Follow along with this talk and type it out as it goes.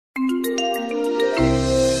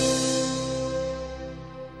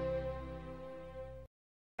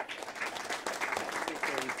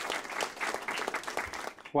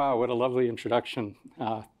Wow, what a lovely introduction.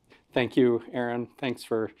 Thank you, Aaron. Thanks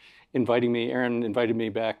for inviting me. Aaron invited me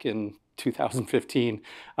back in 2015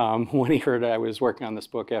 when he heard I was working on this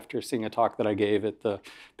book after seeing a talk that I gave at the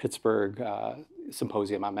Pittsburgh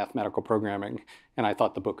Symposium on Mathematical Programming. And I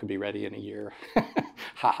thought the book could be ready in a year.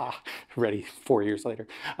 Haha, ready 4 years later,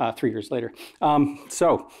 3 years later.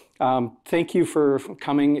 Thank you for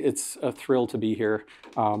coming. It's a thrill to be here.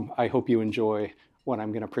 I hope you enjoy what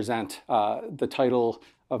I'm going to present. The title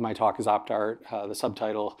of my talk is OptArt. The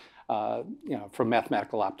subtitle, from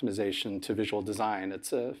mathematical optimization to visual design.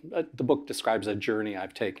 The book describes a journey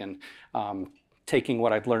I've taken, taking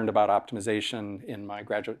what I've learned about optimization in my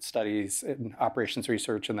graduate studies in operations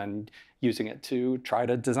research and then using it to try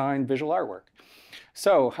to design visual artwork.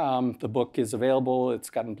 So the book is available. It's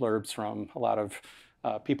gotten blurbs from a lot of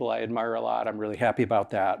people I admire a lot. I'm really happy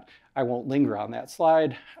about that. I won't linger on that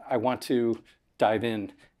slide. I want to dive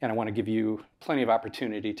in, and I want to give you plenty of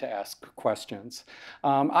opportunity to ask questions.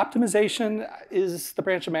 Optimization is the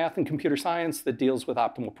branch of math and computer science that deals with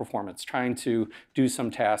optimal performance, trying to do some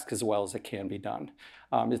task as well as it can be done.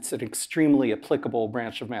 It's an extremely applicable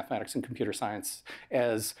branch of mathematics and computer science,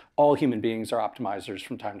 as all human beings are optimizers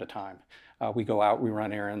from time to time. We go out, we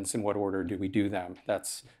run errands. In what order do we do them?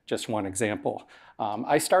 That's just one example.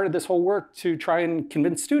 I started this whole work to try and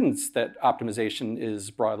convince students that optimization is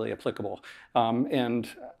broadly applicable. And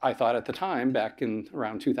I thought at the time, back in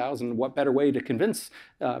around 2000, what better way to convince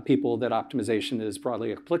people that optimization is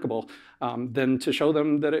broadly applicable than to show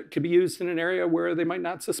them that it could be used in an area where they might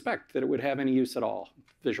not suspect that it would have any use at all,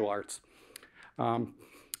 visual arts.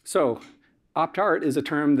 OptArt is a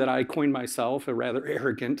term that I coined myself, a rather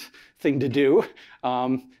arrogant thing to do,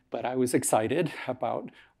 but I was excited about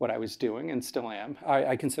what I was doing and still am.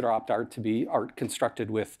 I consider OptArt to be art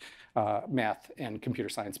constructed with math and computer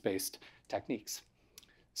science-based techniques.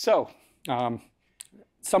 So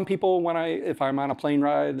some people, if I'm on a plane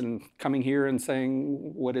ride and coming here and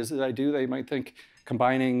saying, what is it I do, they might think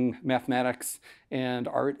combining mathematics and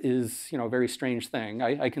art is a very strange thing.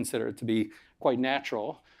 I consider it to be quite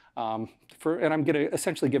natural. And I'm going to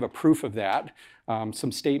essentially give a proof of that,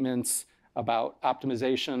 some statements about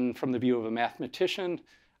optimization from the view of a mathematician.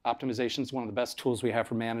 Optimization is one of the best tools we have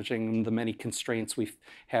for managing the many constraints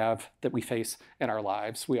that we face in our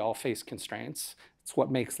lives. We all face constraints. It's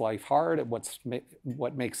what makes life hard,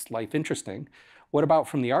 what makes life interesting. What about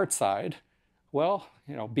from the art side? Well,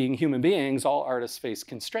 being human beings, all artists face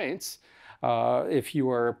constraints. If you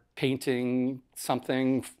are painting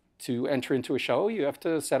something to enter into a show, you have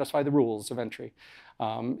to satisfy the rules of entry.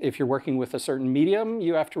 If you're working with a certain medium,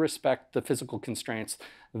 you have to respect the physical constraints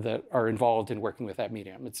that are involved in working with that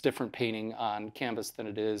medium. It's different painting on canvas than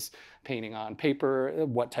it is painting on paper.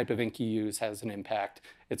 What type of ink you use has an impact,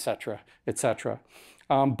 et cetera, et cetera.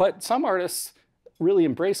 But some artists really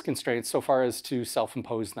embrace constraints so far as to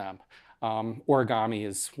self-impose them. Origami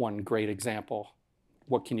is one great example.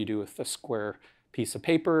 What can you do with a square piece of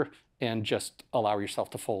paper and just allow yourself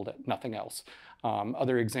to fold it, nothing else.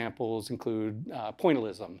 Other examples include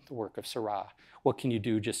pointillism, the work of Seurat. What can you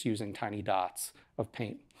do just using tiny dots of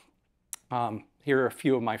paint? Here are a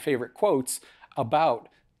few of my favorite quotes about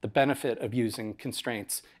the benefit of using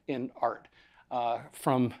constraints in art.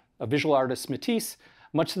 From a visual artist, Matisse,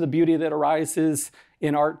 much of the beauty that arises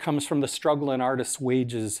in art comes from the struggle an artist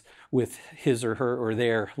wages with his or her or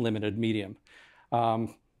their limited medium.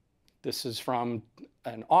 This is from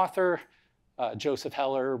an author, Joseph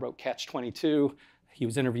Heller, wrote Catch-22. He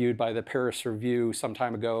was interviewed by the Paris Review some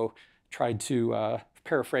time ago, tried to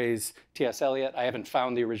paraphrase T.S. Eliot. I haven't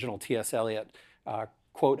found the original T.S. Eliot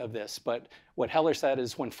quote of this, but what Heller said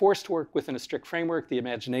is, when forced to work within a strict framework, the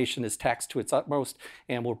imagination is taxed to its utmost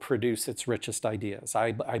and will produce its richest ideas.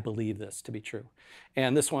 I believe this to be true.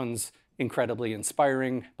 And this one's incredibly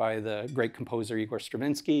inspiring, by the great composer Igor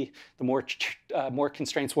Stravinsky. The more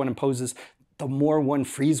constraints one imposes, the more one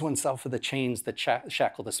frees oneself of the chains that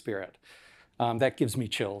shackle the spirit. That gives me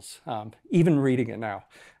chills, even reading it now.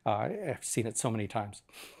 I've seen it so many times.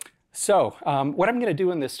 So what I'm going to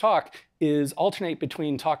do in this talk is alternate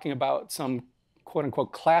between talking about some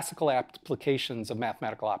quote-unquote classical applications of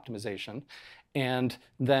mathematical optimization and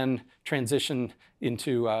then transition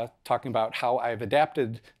into talking about how I've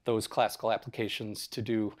adapted those classical applications to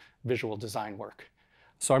do visual design work.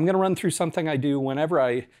 So I'm going to run through something I do whenever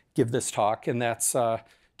I give this talk, and that's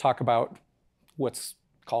talk about what's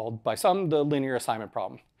called by some the linear assignment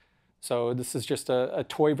problem. So this is just a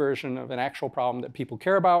toy version of an actual problem that people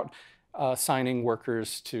care about, assigning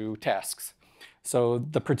workers to tasks. So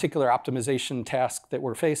the particular optimization task that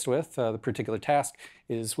we're faced with, the particular task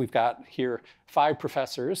is we've got here 5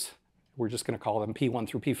 professors. We're just going to call them P1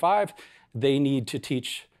 through P5. They need to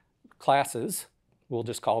teach classes. We'll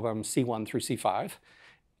just call them C1 through C5.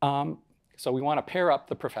 So we want to pair up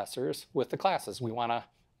the professors with the classes. We want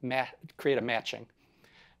to create a matching.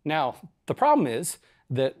 Now, the problem is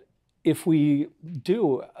that if we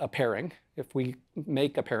do a pairing, if we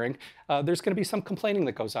make a pairing, there's going to be some complaining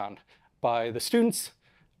that goes on by the students,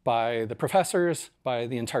 by the professors, by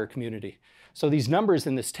the entire community. So these numbers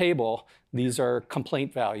in this table, these are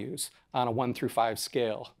complaint values on a 1 through 5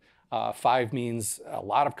 scale. 5 means a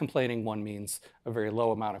lot of complaining, 1 means a very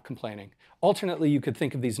low amount of complaining. Alternately, you could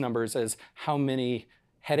think of these numbers as how many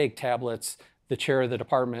headache tablets the chair of the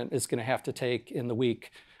department is going to have to take in the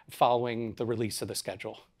week following the release of the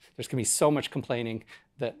schedule. There's going to be so much complaining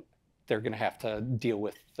that they're going to have to deal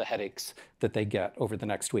with the headaches that they get over the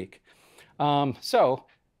next week. So,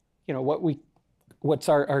 you know, what's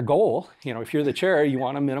our goal? You know, if you're the chair, you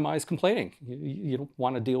want to minimize complaining. You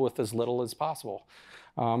want to deal with as little as possible.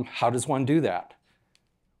 How does one do that?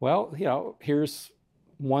 Well, you know, here's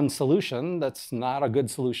one solution that's not a good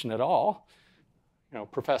solution at all. You know,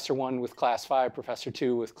 Professor 1 with class 5, Professor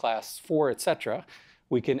 2 with class 4, etc.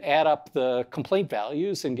 We can add up the complaint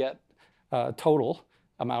values and get a total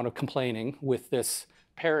amount of complaining with this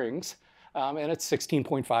pairings, and it's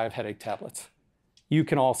 16.5 headache tablets. You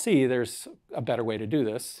can all see there's a better way to do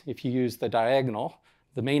this. If you use the diagonal,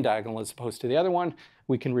 the main diagonal as opposed to the other one,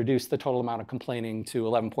 we can reduce the total amount of complaining to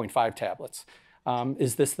 11.5 tablets.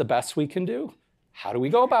 Is this the best we can do? How do we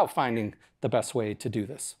go about finding the best way to do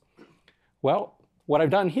this? Well, what I've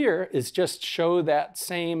done here is just show that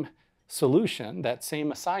same solution, that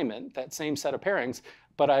same assignment, that same set of pairings,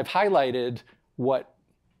 but I've highlighted what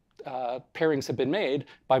pairings have been made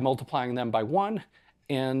by multiplying them by 1,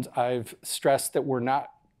 and I've stressed that we're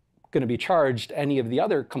not going to be charged any of the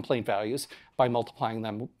other complaint values by multiplying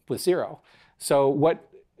them with 0. So what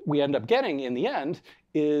we end up getting in the end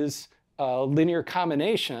is a linear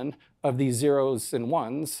combination of these 0s and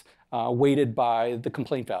 1s weighted by the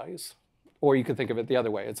complaint values. Or you could think of it the other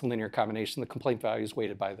way. It's a linear combination, the complaint values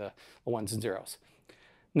weighted by the 1s and 0s.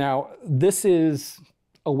 Now, this is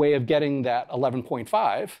a way of getting that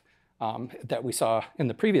 11.5 that we saw in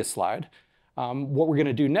the previous slide. What we're going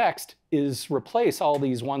to do next is replace all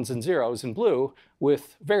these 1s and 0s in blue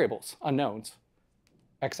with variables, unknowns,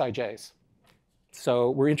 xij's. So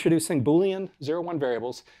we're introducing Boolean 0, 1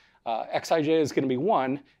 variables. Xij is going to be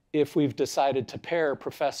 1 if we've decided to pair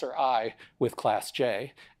Professor I with class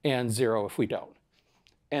J, and 0 if we don't.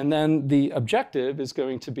 And then the objective is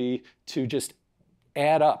going to be to just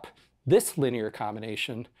add up this linear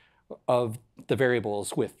combination of the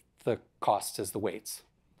variables with the costs as the weights.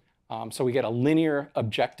 So we get a linear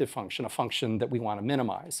objective function, a function that we want to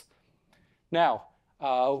minimize. Now,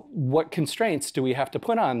 what constraints do we have to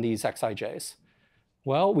put on these xij's?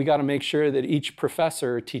 Well, we got to make sure that each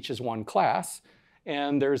professor teaches 1 class.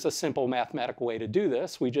 And there's a simple mathematical way to do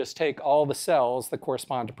this. We just take all the cells that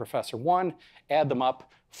correspond to Professor 1, add them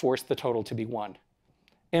up, force the total to be 1.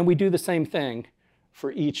 And we do the same thing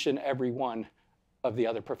for each and every one of the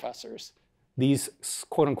other professors. These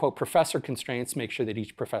quote-unquote professor constraints make sure that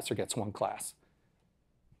each professor gets 1 class.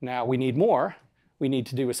 Now we need more. We need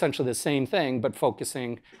to do essentially the same thing, but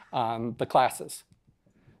focusing on the classes.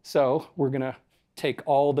 So we're going to take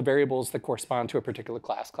all the variables that correspond to a particular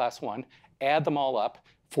class, class 1, add them all up,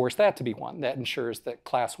 force that to be 1. That ensures that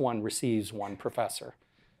class 1 receives 1 professor.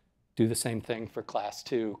 Do the same thing for class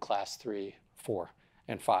 2, class 3, 4,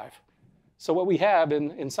 and 5. So what we have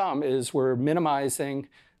in sum is we're minimizing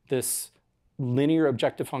this linear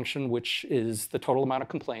objective function, which is the total amount of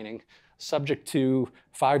complaining, subject to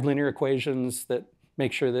 5 linear equations that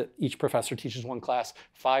make sure that each professor teaches 1 class,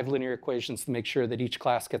 5 linear equations to make sure that each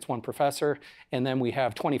class gets 1 professor, and then we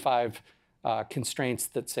have 25 constraints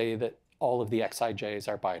that say that all of the xij's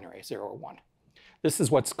are binary, 0 or 1. This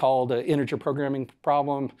is what's called an integer programming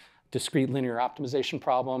problem, discrete linear optimization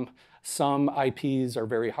problem. Some IPs are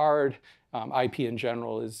very hard. IP in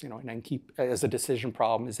general is, an NP, as a decision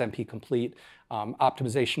problem, is NP complete.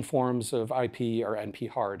 Optimization forms of IP are NP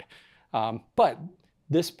hard. But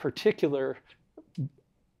this particular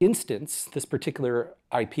instance, this particular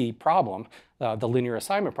IP problem, the linear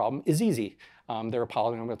assignment problem, is easy. There are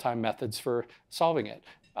polynomial time methods for solving it.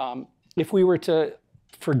 If we were to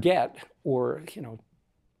forget, or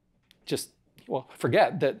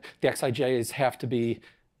forget that the xij's have to be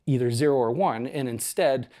either 0 or 1, and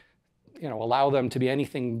instead allow them to be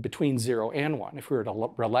anything between 0 and 1. If we were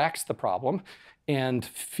to relax the problem and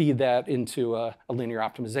feed that into a linear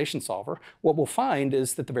optimization solver, what we'll find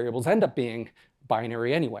is that the variables end up being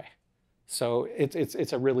binary anyway. So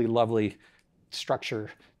it's a really lovely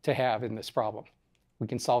structure to have in this problem. We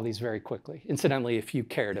can solve these very quickly. Incidentally, if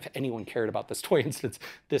anyone cared about this toy instance,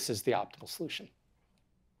 this is the optimal solution.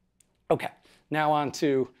 Okay, now on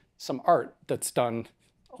to some art that's done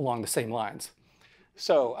along the same lines.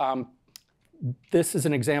 So this is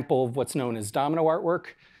an example of what's known as domino artwork.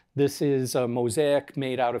 This is a mosaic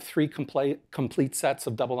made out of 3 complete sets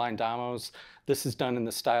of double-line dominoes. This is done in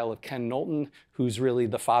the style of Ken Knowlton, who's really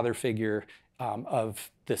the father figure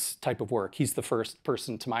of this type of work. He's the first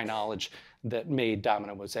person, to my knowledge, that made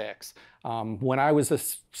domino mosaics. When I was a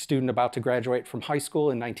student about to graduate from high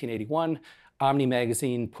school in 1981, Omni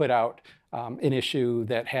magazine put out an issue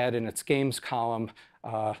that had in its games column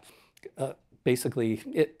basically,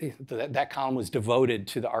 that column was devoted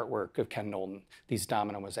to the artwork of Ken Knowlton, these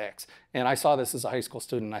domino mosaics. And I saw this as a high school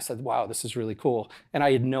student, and I said, wow, this is really cool. And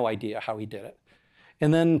I had no idea how he did it.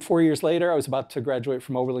 And then 4 years later, I was about to graduate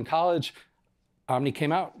from Oberlin College. Omni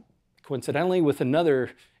came out, coincidentally, with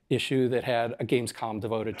another issue that had a games column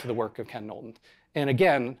devoted to the work of Ken Knowlton. And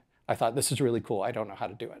again, I thought, this is really cool. I don't know how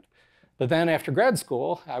to do it. But then after grad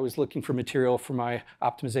school, I was looking for material for my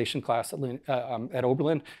optimization class at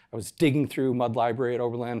Oberlin. I was digging through Mud Library at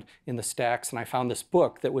Oberlin in the stacks, and I found this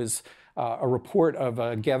book that was a report of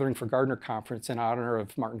a Gathering for Gardner conference in honor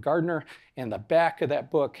of Martin Gardner. And the back of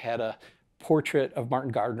that book had a portrait of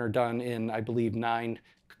Martin Gardner done in, I believe, 9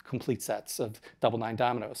 complete sets of double-9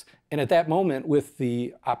 dominoes. And at that moment, with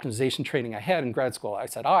the optimization training I had in grad school, I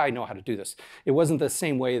said, oh, I know how to do this. It wasn't the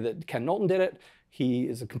same way that Ken Knowlton did it. He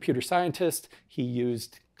is a computer scientist. He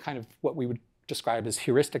used kind of what we would describe as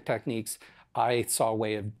heuristic techniques. I saw a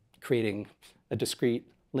way of creating a discrete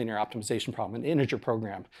linear optimization problem, an integer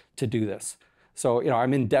program, to do this. So,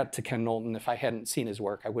 I'm in debt to Ken Knowlton. If I hadn't seen his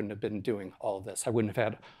work, I wouldn't have been doing all of this. I wouldn't have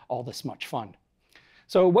had all this much fun.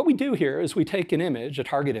 So what we do here is we take an image, a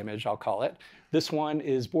target image, I'll call it. This one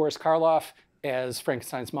is Boris Karloff as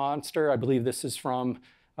Frankenstein's monster. I believe this is from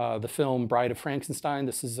the film Bride of Frankenstein.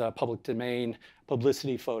 This is a public domain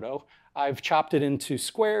publicity photo. I've chopped it into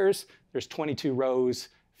squares. There's 22 rows,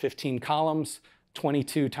 15 columns.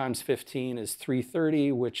 22 times 15 is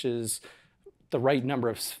 330, which is the right number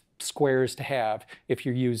of squares to have if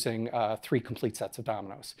you're using 3 complete sets of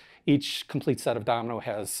dominoes. Each complete set of domino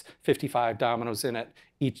has 55 dominoes in it.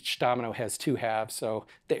 Each domino has 2 halves, so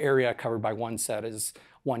the area covered by one set is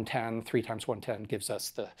 110. 3 times 110 gives us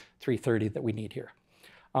the 330 that we need here.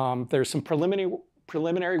 There's some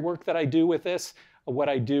preliminary work that I do with this. What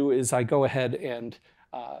I do is I go ahead and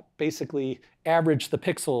basically average the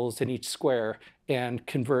pixels in each square and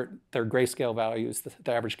convert their grayscale values,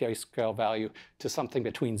 the average grayscale value, to something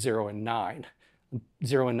between 0 and 9.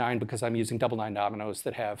 0 and 9 because I'm using double-9 dominoes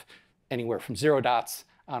that have anywhere from 0 dots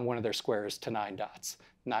on one of their squares to 9 dots.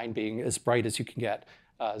 9 being as bright as you can get,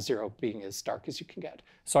 0 being as dark as you can get.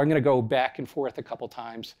 So I'm going to go back and forth a couple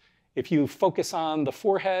times. If you focus on the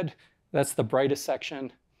forehead, that's the brightest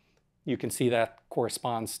section. You can see that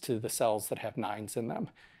corresponds to the cells that have 9s in them.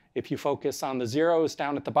 If you focus on the zeros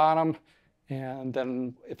down at the bottom, and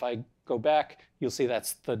then if I go back, you'll see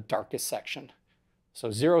that's the darkest section.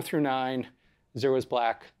 So 0 through 9, 0 is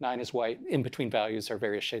black, 9 is white. In between values are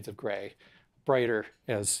various shades of gray, brighter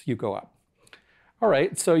as you go up. All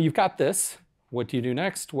right, so you've got this. What do you do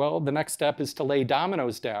next? Well, the next step is to lay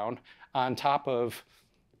dominoes down on top of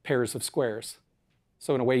pairs of squares.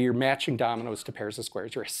 So in a way, you're matching dominoes to pairs of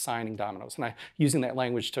squares. You're assigning dominoes. And I'm using that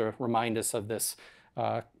language to remind us of this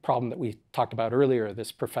problem that we talked about earlier,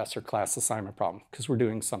 this professor class assignment problem, because we're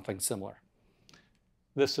doing something similar.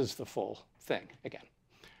 This is the full thing again.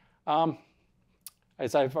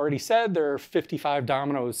 As I've already said, there are 55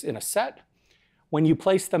 dominoes in a set. When you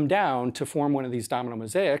place them down to form one of these domino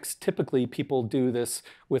mosaics, typically people do this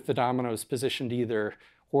with the dominoes positioned either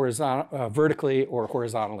vertically or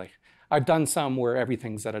horizontally. I've done some where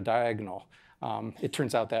everything's at a diagonal. It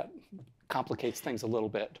turns out that complicates things a little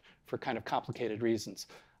bit for kind of complicated reasons.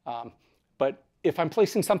 But if I'm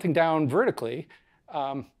placing something down vertically,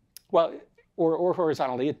 or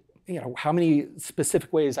horizontally, how many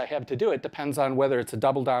specific ways I have to do it depends on whether it's a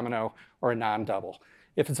double domino or a non-double.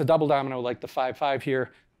 If it's a double domino like the 5-5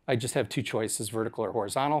 here, I just have 2 choices, vertical or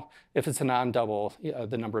horizontal. If it's a non-double,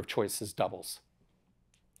 the number of choices doubles.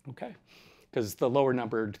 Okay, because the lower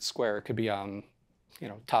numbered square could be on,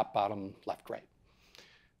 top, bottom, left, right.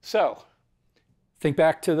 So think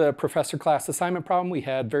back to the professor class assignment problem. We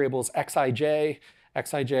had variables xij.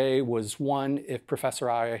 Xij was 1 if professor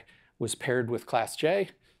I was paired with class j.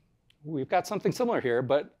 We've got something similar here,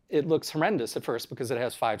 but it looks horrendous at first because it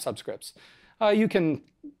has 5 subscripts. You can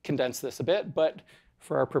condense this a bit, but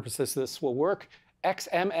for our purposes, this will work.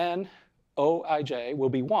 xmn Oj will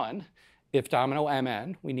be 1 if domino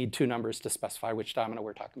Mn, we need 2 numbers to specify which domino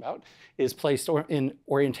we're talking about, is placed in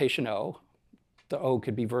orientation O. The O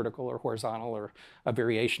could be vertical or horizontal or a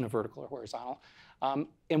variation of vertical or horizontal.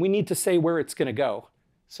 And we need to say where it's going to go.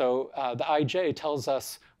 So the Ij tells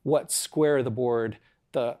us what square of the board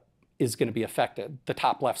is going to be affected, the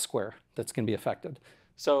top left square that's going to be affected.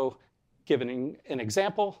 So given an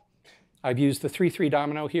example, I've used the 3-3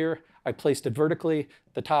 domino here. I placed it vertically.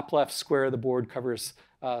 The top left square of the board covers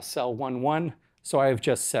cell 1, 1. So I have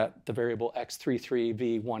just set the variable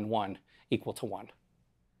x33v11 equal to 1.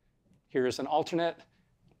 Here's an alternate.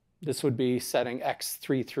 This would be setting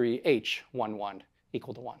x33h11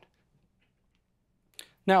 equal to 1.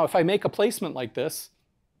 Now, if I make a placement like this,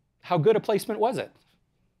 how good a placement was it?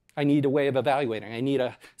 I need a way of evaluating. I need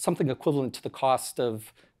something equivalent to the cost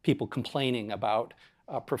of people complaining about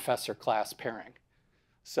a professor-class pairing.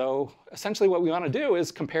 So essentially what we want to do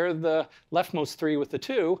is compare the leftmost 3 with the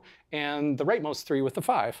 2 and the rightmost 3 with the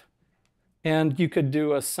 5. And you could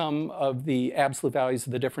do a sum of the absolute values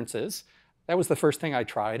of the differences. That was the first thing I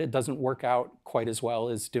tried. It doesn't work out quite as well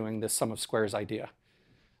as doing this sum of squares idea.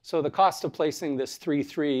 So the cost of placing this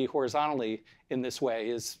 3-3 horizontally in this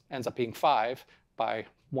way ends up being 5 by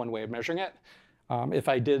one way of measuring it. If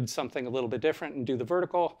I did something a little bit different and do the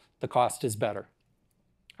vertical, the cost is better.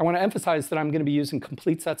 I want to emphasize that I'm going to be using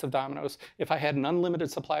complete sets of dominoes. If I had an unlimited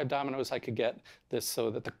supply of dominoes, I could get this so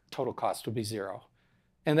that the total cost would be 0.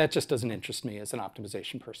 And that just doesn't interest me as an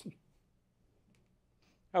optimization person.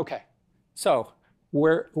 OK, so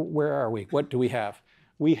where are we? What do we have?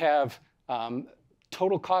 We have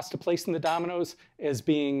total cost of placing the dominoes as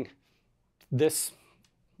being this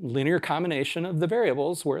linear combination of the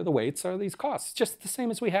variables where the weights are these costs, just the same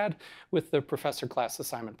as we had with the professor class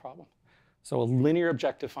assignment problem. So a linear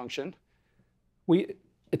objective function.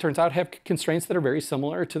 It turns out, have constraints that are very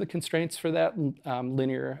similar to the constraints for that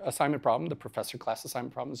linear assignment problem, the professor class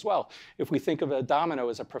assignment problem as well. If we think of a domino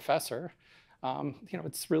as a professor,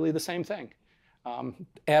 it's really the same thing.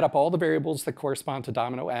 Add up all the variables that correspond to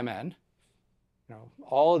domino Mn,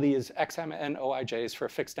 all of these xmn Oijs for a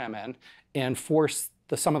fixed Mn, and force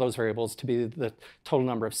the sum of those variables to be the total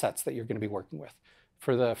number of sets that you're going to be working with.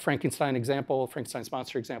 For the Frankenstein example, Frankenstein's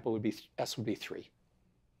monster example, S would be 3.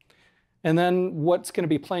 And then what's going to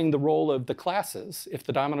be playing the role of the classes? If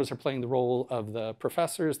the dominoes are playing the role of the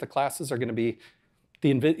professors, the classes are going to be the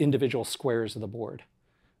individual squares of the board.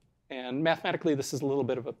 And mathematically, this is a little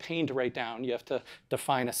bit of a pain to write down. You have to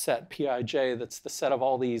define a set, Pij, that's the set of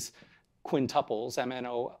all these quintuples,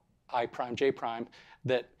 Mno, I prime, J prime,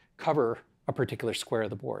 that cover a particular square of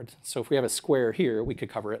the board. So if we have a square here, we could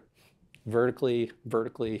cover it vertically,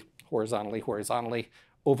 vertically, horizontally, horizontally,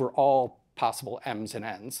 over all possible m's and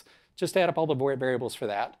n's. Just add up all the variables for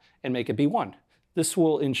that and make it be 1. This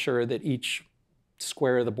will ensure that each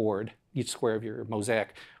square of the board, each square of your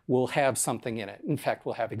mosaic, will have something in it. In fact,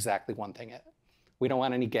 will have exactly one thing in it. We don't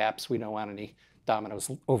want any gaps. We don't want any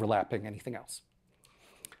dominoes overlapping anything else.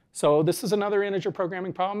 So this is another integer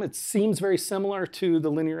programming problem. It seems very similar to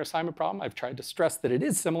the linear assignment problem. I've tried to stress that it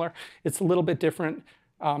is similar. It's a little bit different.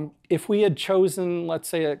 If we had chosen, let's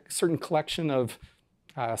say, a certain collection of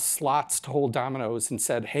slots to hold dominoes and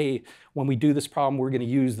said, hey, when we do this problem, we're going to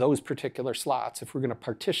use those particular slots. If we're going to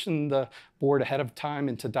partition the board ahead of time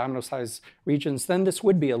into domino-sized regions, then this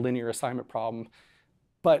would be a linear assignment problem.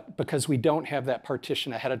 But because we don't have that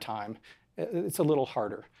partition ahead of time, it's a little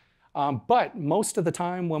harder. But most of the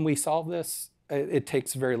time when we solve this, it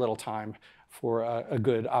takes very little time for a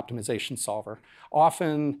good optimization solver.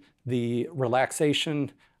 Often the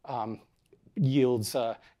relaxation yields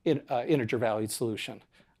integer valued solution,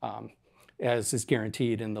 as is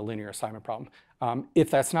guaranteed in the linear assignment problem.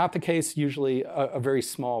 If that's not the case, usually a very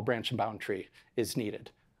small branch and bound tree is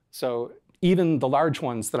needed. So even the large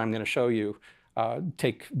ones that I'm going to show you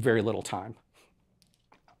take very little time.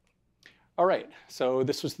 All right, so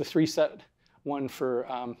this was the 3-set one for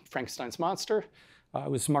Frankenstein's monster. It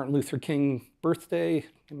was Martin Luther King birthday,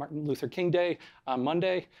 Martin Luther King Day on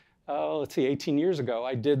Monday. Let's see, 18 years ago.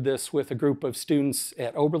 I did this with a group of students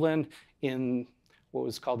at Oberlin in what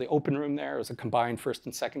was called the open room there. It was a combined first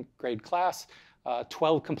and second grade class,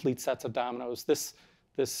 12 complete sets of dominoes. This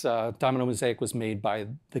domino mosaic was made by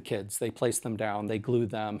the kids. They placed them down, they glued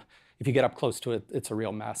them. If you get up close to it, it's a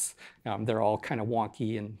real mess. They're all kind of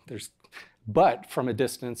wonky, and but from a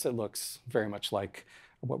distance, it looks very much like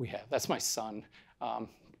what we have. That's my son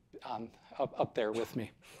up there with me.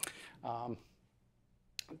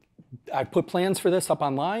 I put plans for this up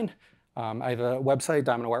online. I have a website,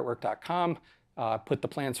 dominoartwork.com. Put the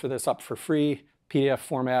plans for this up for free, PDF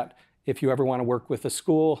format. If you ever want to work with a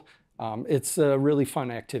school, it's a really fun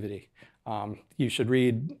activity. You should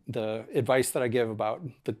read the advice that I give about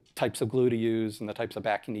the types of glue to use and the types of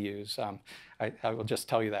backing to use. I will just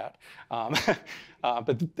tell you that.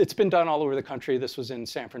 But it's been done all over the country. This was in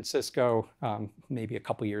San Francisco, maybe a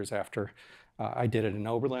couple years after I did it in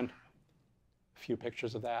Oberlin. A few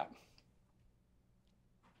pictures of that.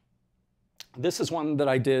 This is one that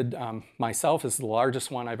I did myself. This is the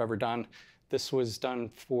largest one I've ever done. This was done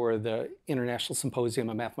for the International Symposium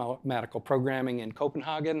of Mathematical Programming in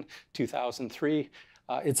Copenhagen, 2003.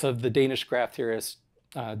 It's of the Danish graph theorist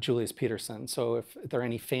Julius Petersen. So if there are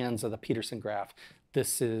any fans of the Petersen graph,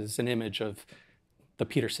 this is an image of the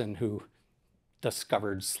Petersen who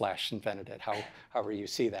discovered / invented it, however you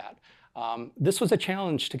see that. This was a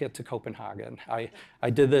challenge to get to Copenhagen. I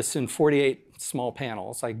did this in 48 small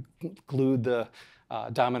panels. I glued the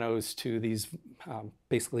dominoes to these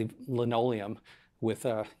basically linoleum with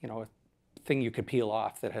a thing you could peel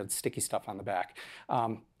off that had sticky stuff on the back.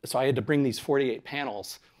 So I had to bring these 48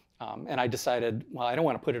 panels, and I decided, well, I don't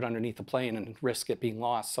want to put it underneath the plane and risk it being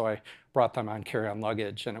lost, so I brought them on carry-on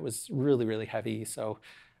luggage, and it was really, really heavy, so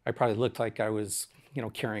I probably looked like I was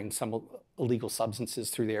carrying some illegal substances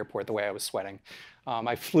through the airport the way I was sweating.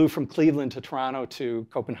 I flew from Cleveland to Toronto to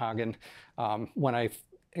Copenhagen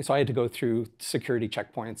so I had to go through security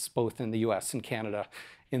checkpoints both in the US and Canada.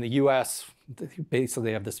 In the US, basically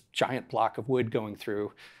they have this giant block of wood going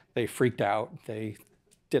through. They freaked out. They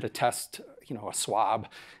did a test, a swab.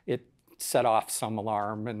 It set off some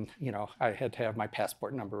alarm, and I had to have my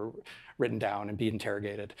passport number written down and be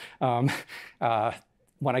interrogated. When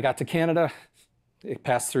I got to Canada, it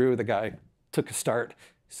passed through. The guy took a start.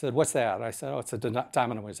 He said, "What's that?" I said, "Oh, it's a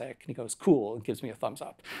domino mosaic." And he goes, "Cool," and gives me a thumbs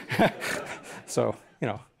up. So,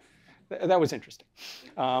 that was interesting.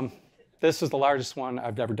 This is the largest one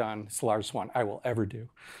I've ever done. It's the largest one I will ever do.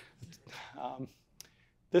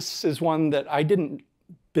 This is one that I didn't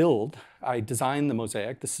build. I designed the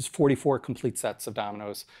mosaic. This is 44 complete sets of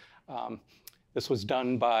dominoes. This was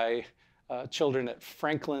done by children at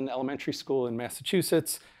Franklin Elementary School in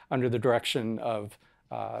Massachusetts under the direction of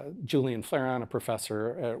Julian Flareon, a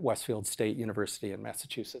professor at Westfield State University in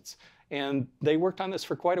Massachusetts. And they worked on this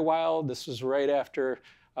for quite a while. This was right after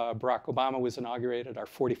Barack Obama was inaugurated, our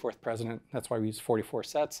 44th president. That's why we use 44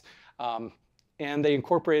 sets. And they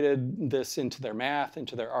incorporated this into their math,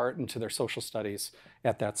 into their art, into their social studies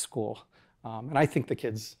at that school. And I think the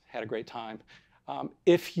kids had a great time.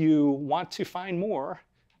 If you want to find more,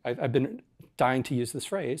 I've been dying to use this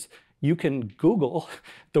phrase, you can Google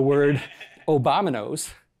the word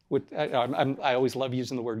Obominos. I always love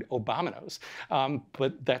using the word Obominos,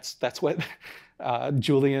 but that's what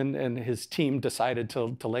Julian and his team decided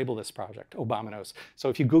to label this project, Obominos. So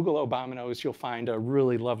if you Google Obominos, you'll find a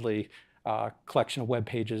really lovely collection of web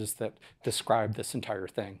pages that describe this entire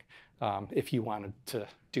thing, if you wanted to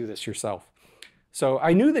do this yourself. So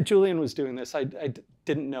I knew that Julian was doing this. I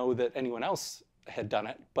didn't know that anyone else had done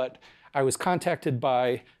it, but I was contacted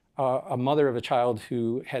by a mother of a child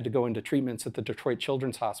who had to go into treatments at the Detroit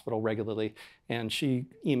Children's Hospital regularly, and she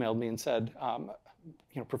emailed me and said,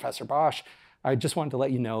 Professor Bosch, I just wanted to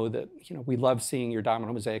let you know that we love seeing your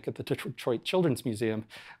domino mosaic at the Detroit Children's Museum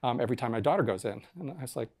every time my daughter goes in. And I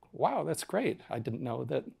was like, wow, that's great. I didn't know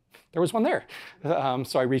that there was one there.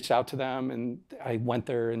 So I reached out to them, and I went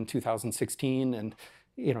there in 2016, and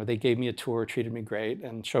they gave me a tour, treated me great,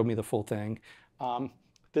 and showed me the full thing.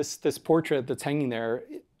 This portrait that's hanging there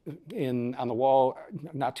on the wall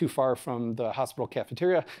not too far from the hospital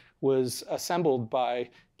cafeteria was assembled by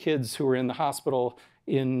kids who were in the hospital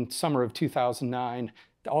in summer of 2009.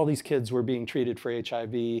 All these kids were being treated for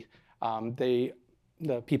HIV. The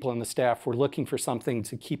people on the staff were looking for something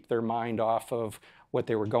to keep their mind off of what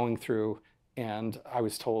they were going through, and I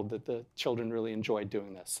was told that the children really enjoyed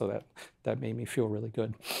doing this, so that made me feel really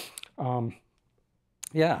good.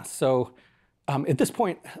 So at this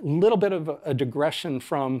point, a little bit of a digression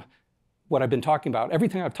from what I've been talking about.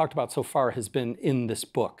 Everything I've talked about so far has been in this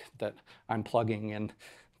book that I'm plugging and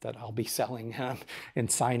that I'll be selling and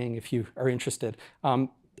signing if you are interested.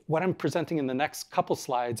 What I'm presenting in the next couple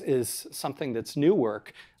slides is something that's new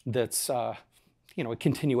work that's a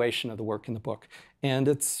continuation of the work in the book. And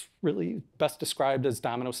it's really best described as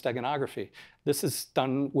domino steganography. This is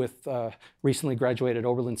done with recently graduated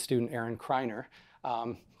Oberlin student Aaron Kreiner.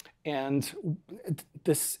 And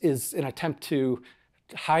this is an attempt to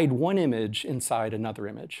hide one image inside another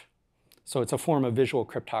image. So it's a form of visual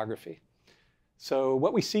cryptography. So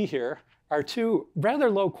what we see here are two rather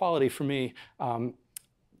low quality for me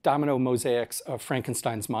domino mosaics of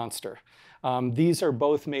Frankenstein's monster. These are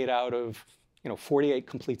both made out of 48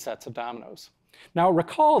 complete sets of dominoes. Now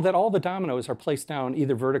recall that all the dominoes are placed down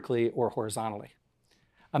either vertically or horizontally.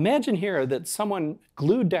 Imagine here that someone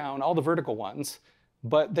glued down all the vertical ones,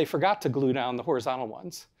 but they forgot to glue down the horizontal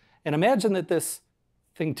ones. And imagine that this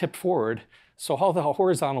thing tipped forward, so all the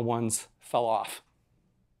horizontal ones fell off.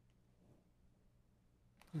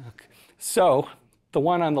 Okay. So the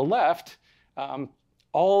one on the left,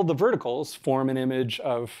 all the verticals form an image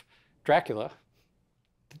of Dracula.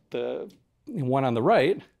 The one on the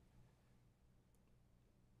right,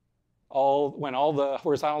 when all the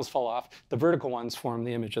horizontals fall off, the vertical ones form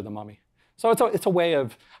the image of the mummy. So it's a way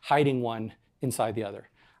of hiding one inside the other.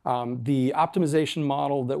 The optimization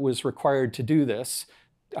model that was required to do this,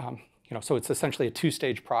 so it's essentially a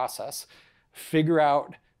two-stage process. Figure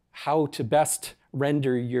out how to best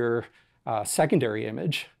render your secondary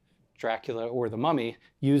image, Dracula or the mummy,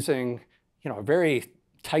 using a very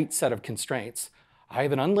tight set of constraints. I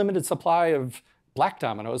have an unlimited supply of black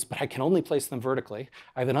dominoes, but I can only place them vertically.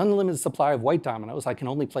 I have an unlimited supply of white dominoes. I can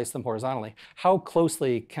only place them horizontally. How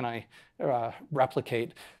closely can I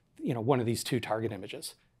replicate one of these two target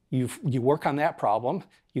images? You work on that problem,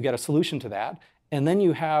 you get a solution to that, and then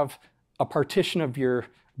you have a partition of your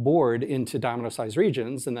board into domino-sized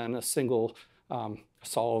regions, and then a single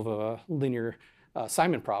solve a linear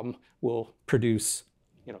assignment problem will produce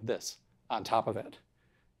this on top of it.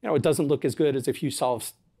 It doesn't look as good as if you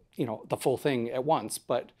solve the full thing at once,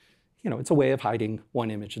 but it's a way of hiding one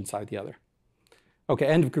image inside the other. Okay,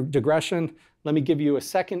 end of digression. Let me give you a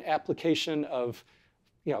second application of,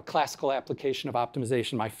 classical application of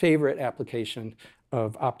optimization, my favorite application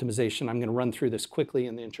of optimization. I'm going to run through this quickly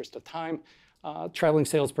in the interest of time. Traveling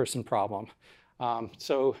salesperson problem.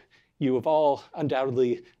 So you have all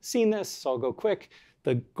undoubtedly seen this, so I'll go quick.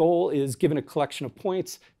 The goal is, given a collection of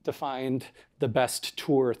points, to find the best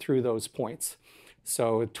tour through those points.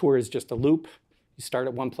 So a tour is just a loop. You start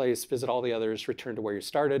at one place, visit all the others, return to where you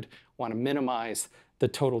started. Want to minimize the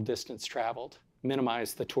total distance traveled,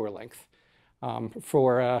 minimize the tour length.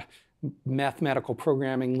 For mathematical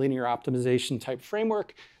programming, linear optimization type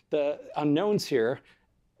framework, the unknowns here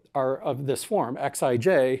are of this form.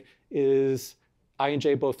 Xij is, I and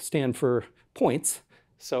j both stand for points.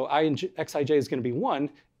 So Xij is going to be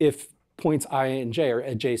 1 if points I and j are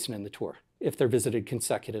adjacent in the tour, if they're visited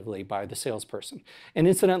consecutively by the salesperson. And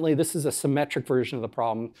incidentally, this is a symmetric version of the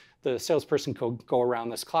problem. The salesperson could go around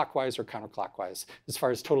this clockwise or counterclockwise. As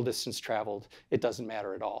far as total distance traveled, it doesn't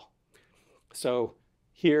matter at all. So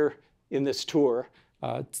here in this tour,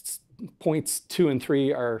 points 2 and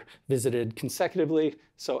 3 are visited consecutively.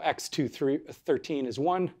 So x13 is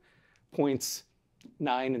 1. Points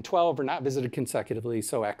 9 and 12 are not visited consecutively.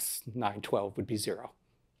 So x9, 12 would be 0,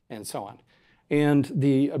 and so on. And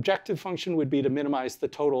the objective function would be to minimize the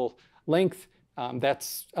total length.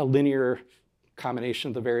 That's a linear combination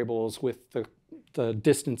of the variables with the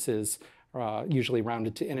distances, usually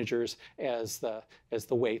rounded to integers, as the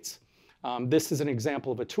weights. This is an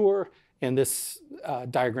example of a tour, and this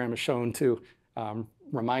diagram is shown to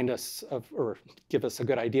remind us of, or give us a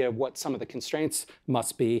good idea of what some of the constraints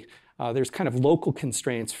must be. There's kind of local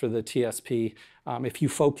constraints for the TSP. If you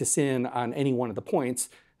focus in on any one of the points,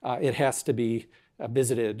 it has to be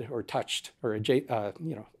visited or touched or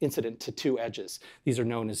incident to 2 edges. These are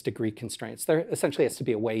known as degree constraints. There essentially has to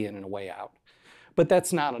be a way in and a way out. But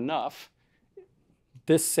that's not enough.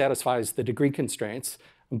 This satisfies the degree constraints,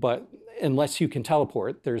 but unless you can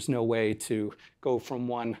teleport, there's no way to go from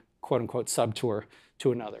one quote-unquote subtour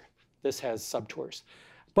to another. This has subtours.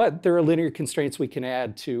 But there are linear constraints we can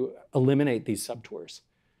add to eliminate these subtours.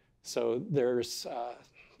 So there's,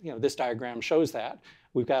 this diagram shows that.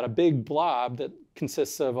 We've got a big blob that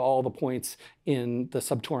consists of all the points in the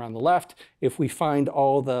subtour on the left. If we find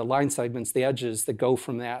all the line segments, the edges that go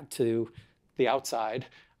from that to the outside,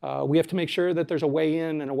 we have to make sure that there's a way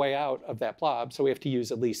in and a way out of that blob. So we have to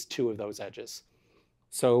use at least 2 of those edges.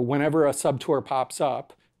 So whenever a subtour pops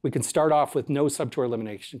up, we can start off with no subtour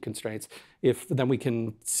elimination constraints. Then we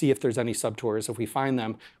can see if there's any subtours. If we find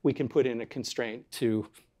them, we can put in a constraint to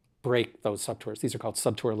break those subtours. These are called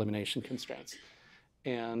subtour elimination constraints.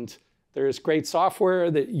 And there's great software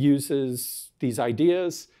that uses these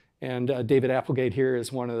ideas. And David Applegate here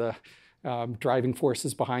is one of the driving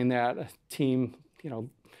forces behind that. A team,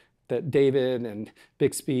 that David and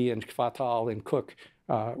Bixby and Fatal and Cook,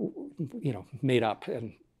 made up.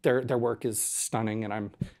 And their work is stunning, and I'm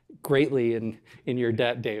greatly in your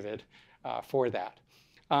debt, David, for that.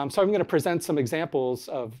 So I'm going to present some examples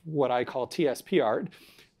of what I call TSP art.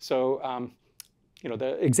 So,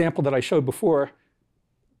 the example that I showed before,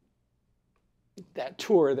 that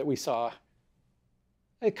tour that we saw,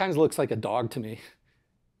 it kind of looks like a dog to me,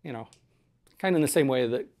 kind of in the same way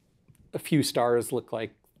that a few stars look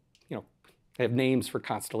like, They have names for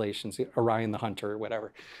constellations, Orion the Hunter, or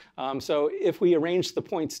whatever. So if we arrange the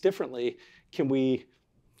points differently, can we,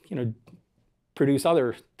 produce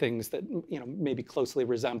other things that, maybe closely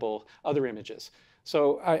resemble other images?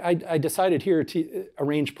 So I decided here to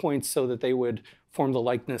arrange points so that they would form the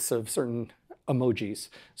likeness of certain emojis.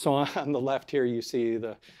 So on the left here, you see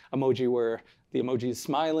the emoji where the emoji is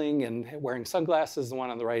smiling and wearing sunglasses. The one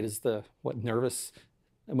on the right is the, nervous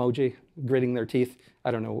emoji, gritting their teeth.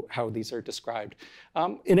 I don't know how these are described.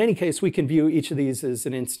 In any case, we can view each of these as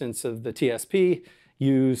an instance of the TSP,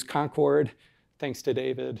 use Concord, thanks to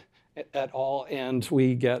David et al., and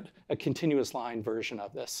we get a continuous line version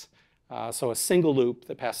of this. So a single loop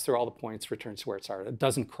that passes through all the points returns to where it started. It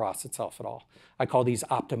doesn't cross itself at all. I call these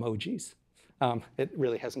optemojis. It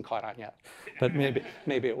really hasn't caught on yet, but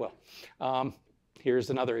maybe it will. Here's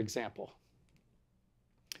another example.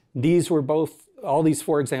 These were all these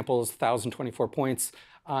 4 examples, 1,024 points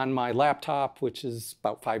on my laptop, which is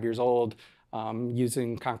about 5 years old.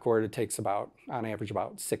 Using Concord, it takes on average,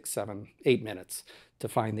 about 6, 7, 8 minutes to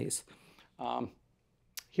find these.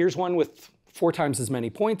 Here's one with 4 times as many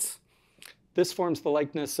points. This forms the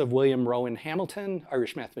likeness of William Rowan Hamilton,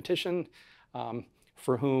 Irish mathematician,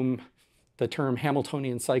 for whom the term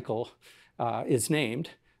Hamiltonian cycle is named.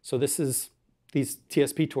 So these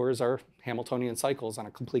TSP tours are Hamiltonian cycles on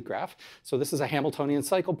a complete graph. So this is a Hamiltonian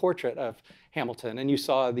cycle portrait of Hamilton. And you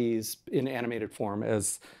saw these in animated form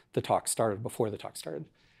as the talk started, before the talk started.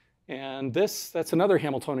 And that's another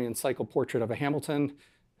Hamiltonian cycle portrait of a Hamilton.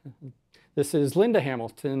 This is Linda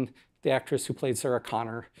Hamilton, the actress who played Sarah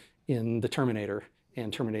Connor in The Terminator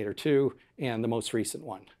and Terminator 2, and the most recent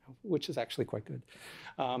one, which is actually quite good.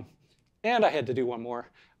 And I had to do one more.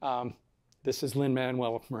 This is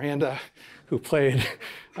Lin-Manuel Miranda, who played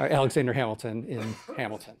Alexander Hamilton in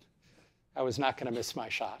Hamilton. I was not going to miss my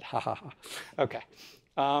shot. Ha ha ha. Okay.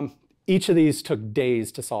 Each of these took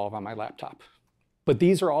days to solve on my laptop. But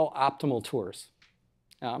these are all optimal tours.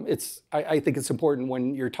 I think it's important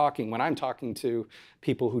when I'm talking to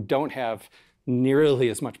people who don't have nearly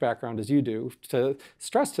as much background as you do, to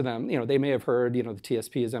stress to them, they may have heard, the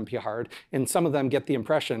TSP is NP hard, and some of them get the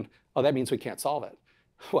impression, oh, that means we can't solve it.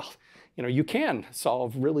 Well, you can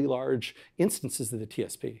solve really large instances of the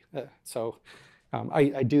TSP. So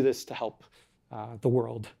I do this to help the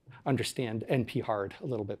world understand NP hard a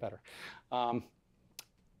little bit better.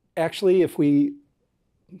 Actually, if we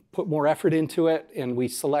put more effort into it and we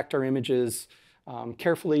select our images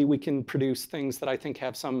carefully, we can produce things that I think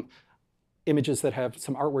have some images that have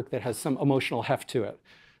some artwork that has some emotional heft to it.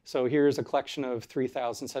 So here's a collection of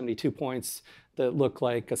 3,072 points that look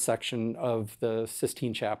like a section of the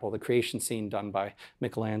Sistine Chapel, the creation scene done by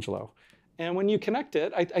Michelangelo. And when you connect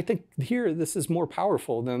it, I think here this is more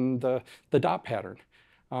powerful than the dot pattern.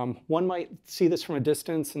 One might see this from a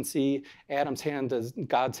distance and see Adam's hand as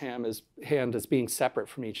God's hand as being separate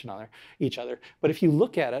from each other. But if you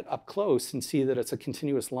look at it up close and see that it's a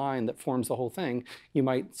continuous line that forms the whole thing, you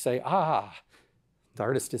might say, ah, the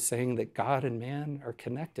artist is saying that God and man are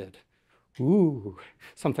connected. Ooh,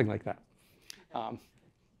 something like that.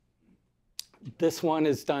 This one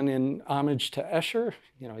is done in homage to Escher.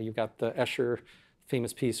 You've got the Escher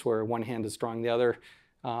famous piece where one hand is drawing the other.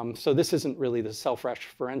 So this isn't really the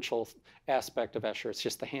self-referential aspect of Escher. It's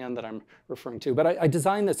just the hand that I'm referring to. But I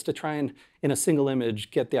designed this to try and, in a single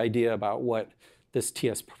image, get the idea about what this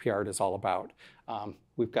TSP art is all about.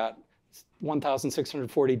 We've got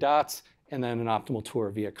 1,640 dots and then an optimal tour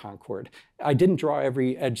via Concord. I didn't draw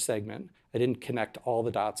every edge segment. I didn't connect all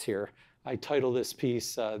the dots here. I title this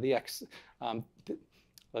piece, let's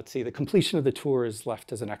see, the completion of the tour is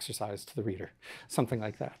left as an exercise to the reader, something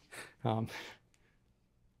like that.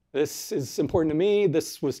 This is important to me.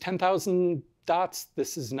 This was 10,000 dots.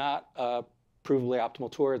 This is not a provably optimal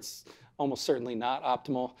tour. It's almost certainly not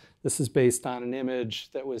optimal. This is based on an image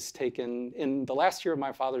that was taken in the last year of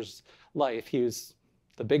my father's life. He was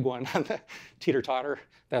the big one on the teeter-totter.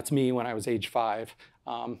 That's me when I was age 5.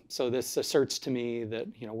 So this asserts to me that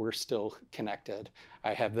we're still connected.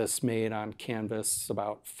 I have this made on canvas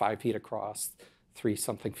about 5 feet across,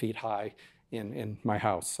 3-something feet high in my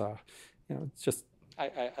house. It's just,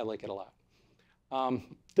 I like it a lot.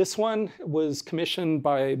 This one was commissioned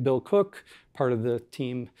by Bill Cook, part of the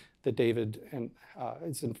team that David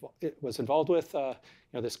was involved with,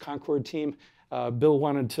 this Concord team. Bill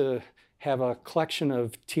wanted to have a collection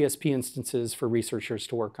of TSP instances for researchers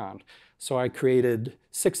to work on. So I created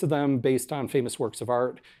 6 of them based on famous works of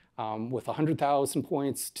art with 100,000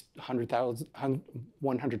 points, 100,000,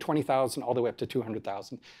 120,000, all the way up to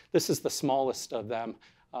 200,000. This is the smallest of them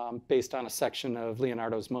based on a section of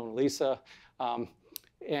Leonardo's Mona Lisa.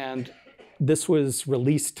 And this was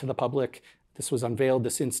released to the public This was unveiled,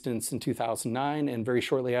 this instance, in 2009, and very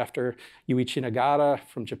shortly after, Yuichi Nagata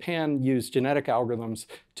from Japan used genetic algorithms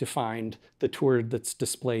to find the tour that's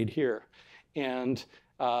displayed here. And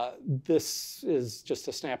this is just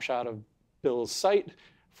a snapshot of Bill's site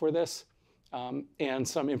for this and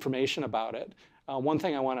some information about it. One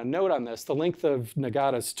thing I want to note on this, the length of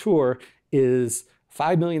Nagata's tour is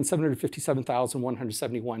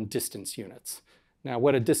 5,757,171 distance units. Now,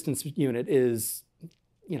 what a distance unit is,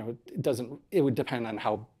 it would depend on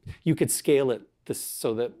how you could scale it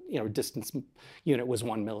so that, distance unit was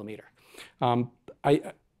 1 millimeter. I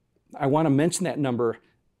want to mention that number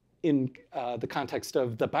in the context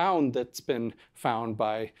of the bound that's been found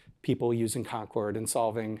by people using Concord and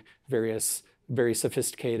solving various very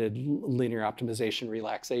sophisticated linear optimization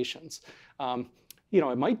relaxations.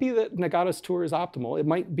 It might be that Nagata's tour is optimal. It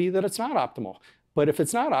might be that it's not optimal. But if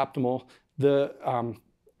it's not optimal,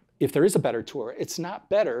 if there is a better tour, it's not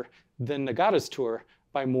better than Nagata's tour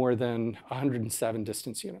by more than 107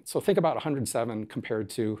 distance units. So think about 107 compared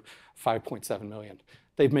to 5.7 million.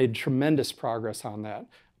 They've made tremendous progress on that,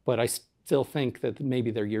 but I still think that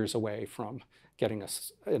maybe they're years away from getting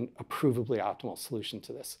an approvably optimal solution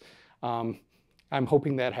to this. I'm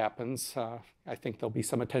hoping that happens. I think there'll be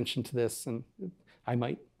some attention to this, and I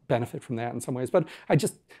might benefit from that in some ways. But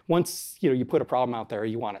once you put a problem out there,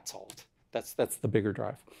 you want it solved. That's the bigger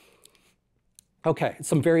drive. Okay,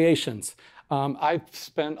 some variations. I've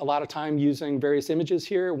spent a lot of time using various images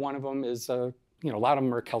here. One of them is, a lot of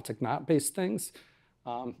them are Celtic knot-based things.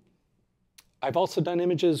 I've also done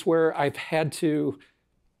images where I've had to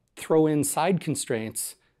throw in side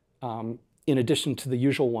constraints in addition to the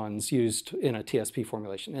usual ones used in a TSP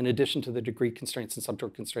formulation, in addition to the degree constraints and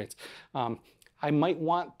subtour constraints. I might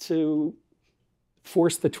want to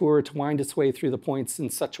force the tour to wind its way through the points in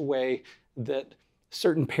such a way that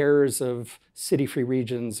certain pairs of city-free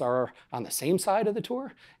regions are on the same side of the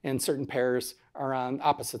tour, and certain pairs are on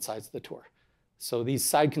opposite sides of the tour. So these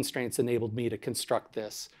side constraints enabled me to construct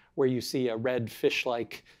this, where you see a red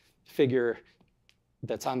fish-like figure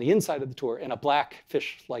that's on the inside of the tour and a black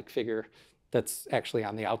fish-like figure that's actually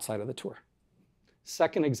on the outside of the tour.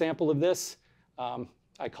 Second example of this,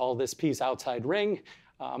 I call this piece outside ring.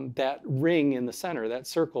 That ring in the center, that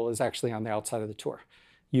circle, is actually on the outside of the tour.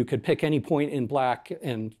 You could pick any point in black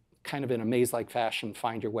and kind of in a maze-like fashion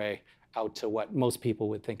find your way out to what most people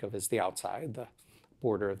would think of as the outside, the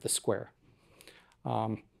border of the square.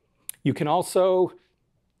 You can also,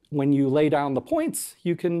 when you lay down the points,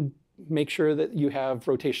 you can make sure that you have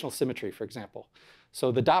rotational symmetry, for example. So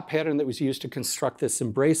the dot pattern that was used to construct this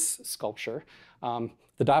embrace sculpture,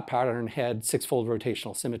 the dot pattern had 6-fold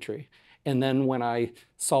rotational symmetry. And then when I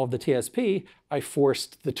solved the TSP, I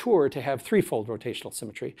forced the tour to have 3-fold rotational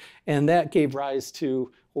symmetry. And that gave rise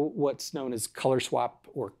to what's known as color swap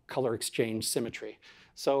or color exchange symmetry.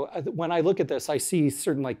 So when I look at this, I see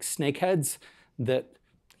certain snake heads that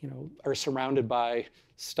are surrounded by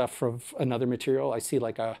stuff of another material. I see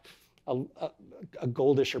like a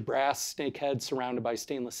goldish or brass snake head surrounded by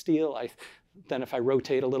stainless steel. Then if I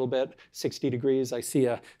rotate a little bit, 60 degrees, I see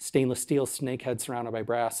a stainless steel snake head surrounded by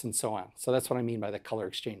brass, and so on. So that's what I mean by the color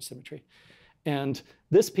exchange symmetry. And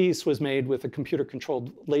this piece was made with a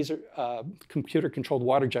computer-controlled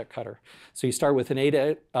water jet cutter. So you start with an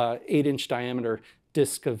 8-inch diameter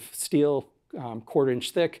disc of steel, 1/4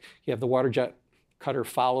 inch thick. You have the water jet cutter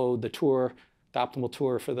follow the tour, the optimal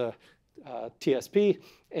tour for the TSP.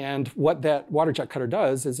 And what that water jet cutter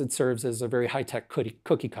does is it serves as a very high-tech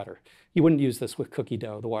cookie cutter. You wouldn't use this with cookie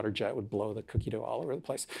dough. The water jet would blow the cookie dough all over the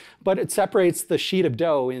place. But it separates the sheet of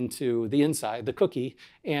dough into the inside, the cookie,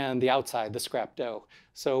 and the outside, the scrap dough.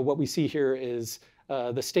 So what we see here is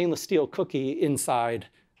the stainless steel cookie inside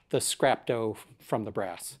the scrap dough from the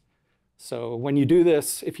brass. So when you do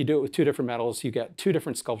this, if you do it with 2 different metals, you get 2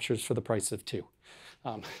 different sculptures for the price of 2.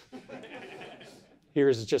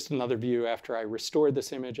 Here's just another view after I restored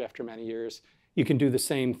this image after many years. You can do the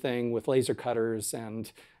same thing with laser cutters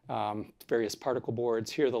and various particle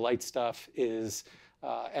boards. Here the light stuff is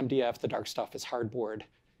MDF, the dark stuff is hardboard.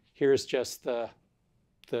 Here's just the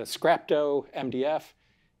scrap dough MDF.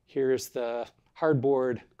 Here's the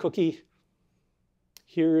hardboard cookie.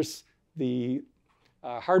 Here's the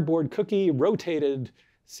hardboard cookie rotated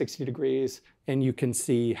 60 degrees, and you can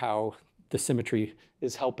see how the symmetry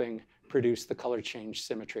is helping produce the color change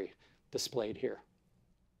symmetry displayed here.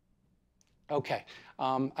 Okay,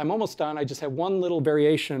 I'm almost done. I just have one little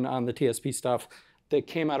variation on the TSP stuff that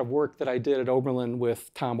came out of work that I did at Oberlin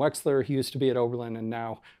with Tom Wexler. He used to be at Oberlin and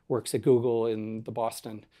now works at Google in the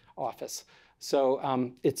Boston office.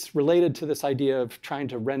 So it's related to this idea of trying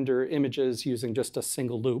to render images using just a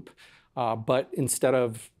single loop. But instead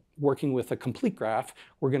of working with a complete graph,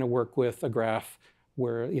 we're going to work with a graph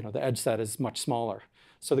where the edge set is much smaller.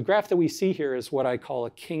 So the graph that we see here is what I call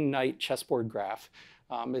a king-knight chessboard graph.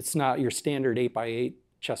 It's not your standard 8x8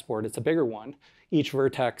 chessboard. It's a bigger one. Each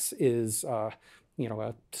vertex is a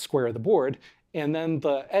square of the board. And then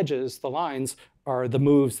the edges, the lines, are the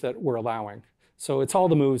moves that we're allowing. So it's all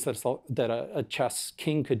the moves that a chess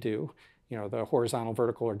king could do, the horizontal,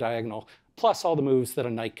 vertical, or diagonal, plus all the moves that a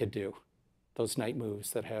knight could do, those knight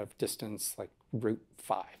moves that have distance like root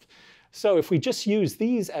 5. So if we just use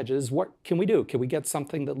these edges, what can we do? Can we get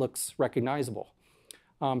something that looks recognizable?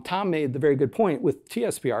 Tom made the very good point with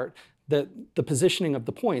TSP art that the positioning of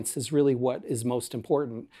the points is really what is most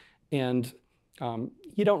important. And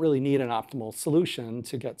you don't really need an optimal solution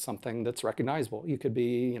to get something that's recognizable. You could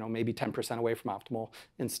be, maybe 10% away from optimal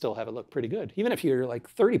and still have it look pretty good. Even if you're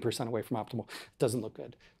like 30% away from optimal, it doesn't look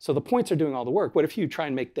good. So the points are doing all the work. What if you try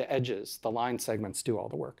and make the edges, the line segments, do all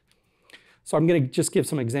the work? So I'm going to just give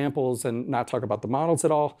some examples and not talk about the models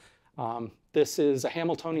at all. This is a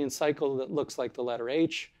Hamiltonian cycle that looks like the letter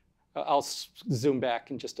H. I'll zoom back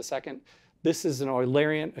in just a second. This is a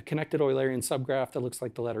connected Eulerian subgraph that looks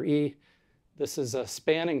like the letter E. This is a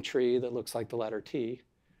spanning tree that looks like the letter T.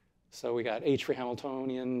 So we got H for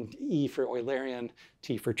Hamiltonian, E for Eulerian,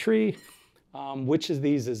 T for tree. Which of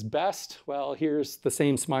these is best? Well, here's the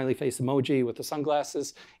same smiley face emoji with the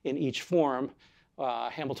sunglasses in each form,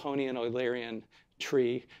 Hamiltonian, Eulerian,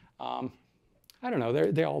 tree. I don't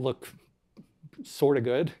know, they all look sort of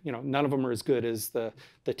good. None of them are as good as the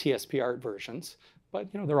TSP art versions, but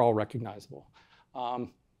they're all recognizable.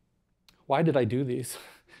 Why did I do these?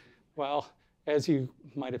 Well, as you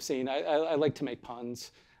might have seen, I like to make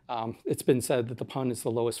puns. It's been said that the pun is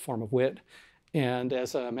the lowest form of wit. And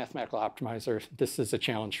as a mathematical optimizer, this is a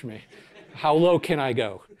challenge for me. How low can I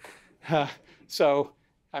go? So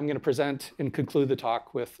I'm going to present and conclude the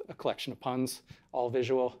talk with a collection of puns, all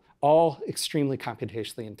visual, all extremely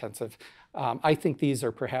computationally intensive. I think these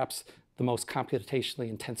are perhaps the most computationally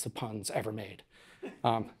intensive puns ever made.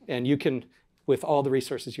 And you can, with all the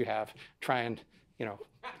resources you have, try and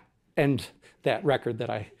end that record that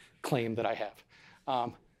I claim that I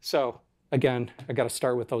have. So again, I got to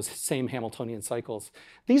start with those same Hamiltonian cycles.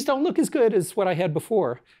 These don't look as good as what I had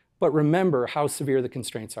before, but remember how severe the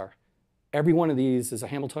constraints are. Every one of these is a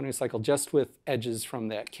Hamiltonian cycle just with edges from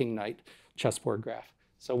that king-knight chessboard graph.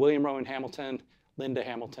 So William Rowan Hamilton, Linda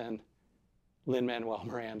Hamilton, Lin-Manuel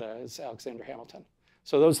Miranda is Alexander Hamilton.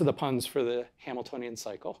 So those are the puns for the Hamiltonian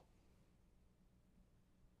cycle.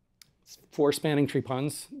 4 spanning tree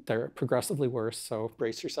puns. They're progressively worse, so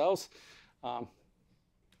brace yourselves.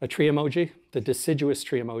 A tree emoji, the deciduous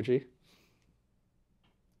tree emoji.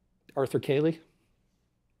 Arthur Cayley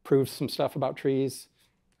proves some stuff about trees.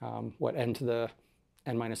 N to the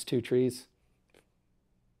n-2 trees.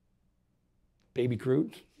 Baby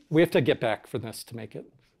Groot. We have to get back for this to make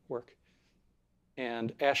it work.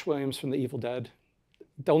 And Ash Williams from The Evil Dead.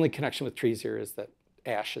 The only connection with trees here is that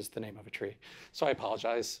Ash is the name of a tree. So I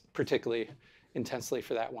apologize particularly intensely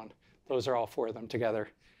for that one. Those are all 4 of them together.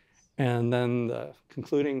 And then the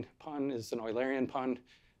concluding pun is an Eulerian pun.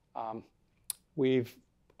 We've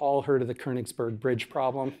all heard of the Königsberg Bridge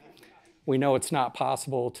problem. We know it's not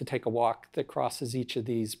possible to take a walk that crosses each of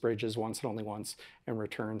these bridges once and only once and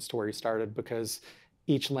returns to where you started because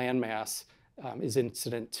each landmass is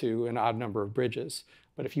incident to an odd number of bridges.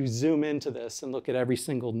 But if you zoom into this and look at every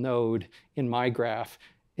single node in my graph,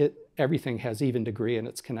 everything has even degree and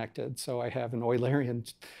it's connected. So I have an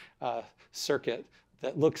Eulerian circuit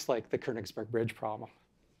that looks like the Königsberg Bridge problem.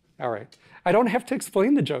 All right. I don't have to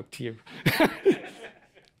explain the joke to you.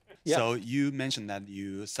 Yeah. So you mentioned that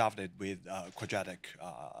you solved it with quadratic,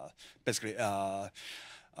 basically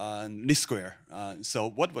least square. So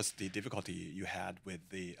what was the difficulty you had with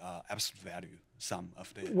the absolute value sum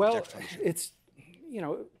of the well, it's,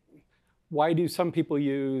 why do some people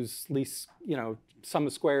use least, sum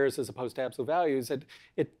of squares as opposed to absolute values?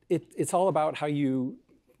 It's all about how you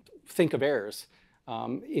think of errors.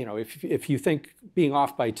 If you think being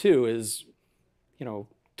off by 2 is,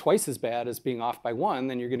 twice as bad as being off by 1,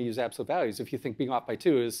 then you're going to use absolute values. If you think being off by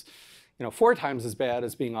 2 is, 4 times as bad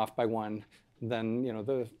as being off by 1, then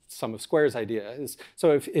the sum of squares idea is.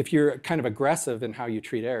 So if you're kind of aggressive in how you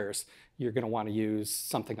treat errors, you're going to want to use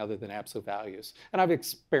something other than absolute values. And I've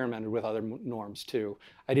experimented with other norms too.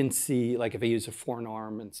 I didn't see, like if I use a 4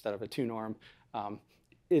 norm instead of a 2 norm,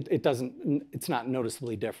 it's not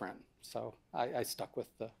noticeably different. So I stuck with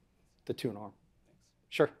the 2 norm.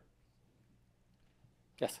 Sure.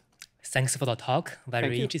 Yes. Thanks for the talk.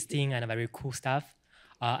 Very interesting and very cool stuff.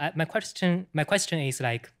 My question is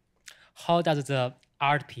like, how does the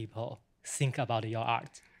art people think about your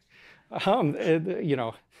art? You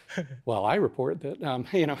know, well, I report that,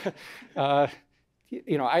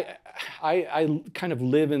 I kind of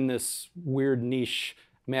live in this weird niche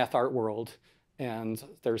math art world, and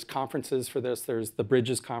there's conferences for this. There's the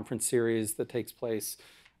Bridges Conference series that takes place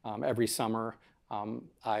every summer.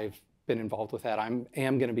 I've been involved with that. I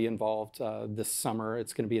am going to be involved this summer.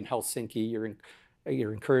 It's going to be in Helsinki.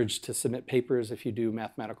 You're encouraged to submit papers if you do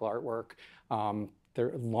mathematical artwork.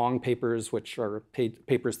 They're long papers, which are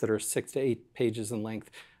papers that are 6 to 8 pages in length,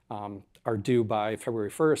 are due by February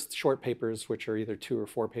 1st. Short papers, which are either 2 or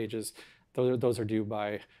 4 pages, those are due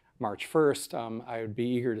by March 1st. I would be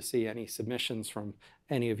eager to see any submissions from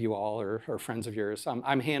any of you all or friends of yours.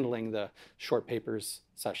 I'm handling the short papers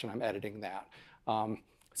session. I'm editing that.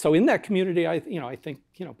 So in that community, I think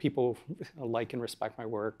people like and respect my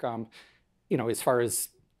work. As far as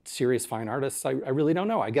serious fine artists, I really don't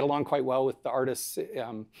know. I get along quite well with the artists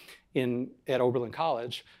at Oberlin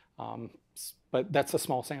College, but that's a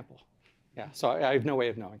small sample. Yeah, so I have no way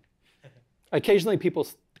of knowing. Occasionally people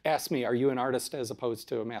ask me, are you an artist as opposed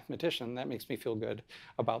to a mathematician? That makes me feel good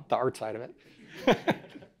about the art side of it.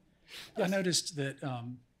 I noticed that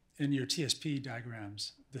in your TSP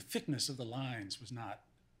diagrams, the thickness of the lines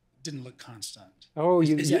didn't look constant. Oh,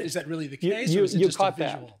 is that really the case? Or is it just caught a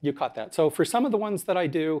visual? that. You caught that. So for some of the ones that I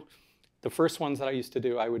do, the first ones that I used to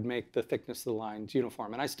do, I would make the thickness of the lines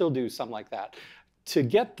uniform, and I still do some like that. To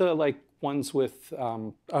get the ones with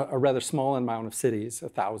a rather small amount of cities,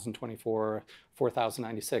 1,024,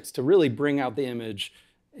 4,096, to really bring out the image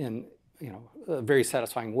in a very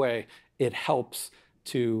satisfying way, it helps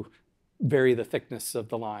to vary the thickness of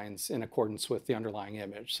the lines in accordance with the underlying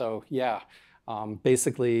image. So yeah,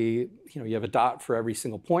 basically, you have a dot for every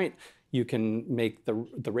single point. You can make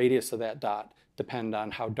the radius of that dot depend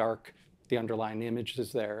on how dark the underlying image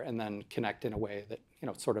is there, and then connect in a way that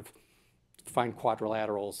sort of find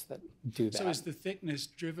quadrilaterals that do that. So is the thickness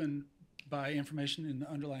driven by information in the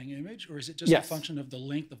underlying image, or is it just a function of the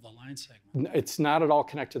length of the line segment? It's not at all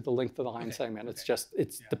connected to the length of the line segment.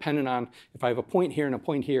 It's dependent on, if I have a point here and a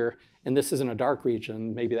point here, and this is in a dark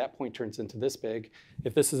region, maybe that point turns into this big.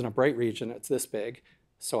 If this is in a bright region, it's this big.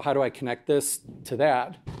 So how do I connect this to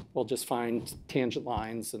that? We'll just find tangent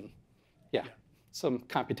lines and some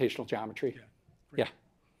computational geometry. Yeah.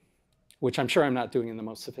 Which I'm sure I'm not doing in the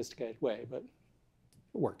most sophisticated way, but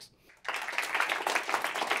it works.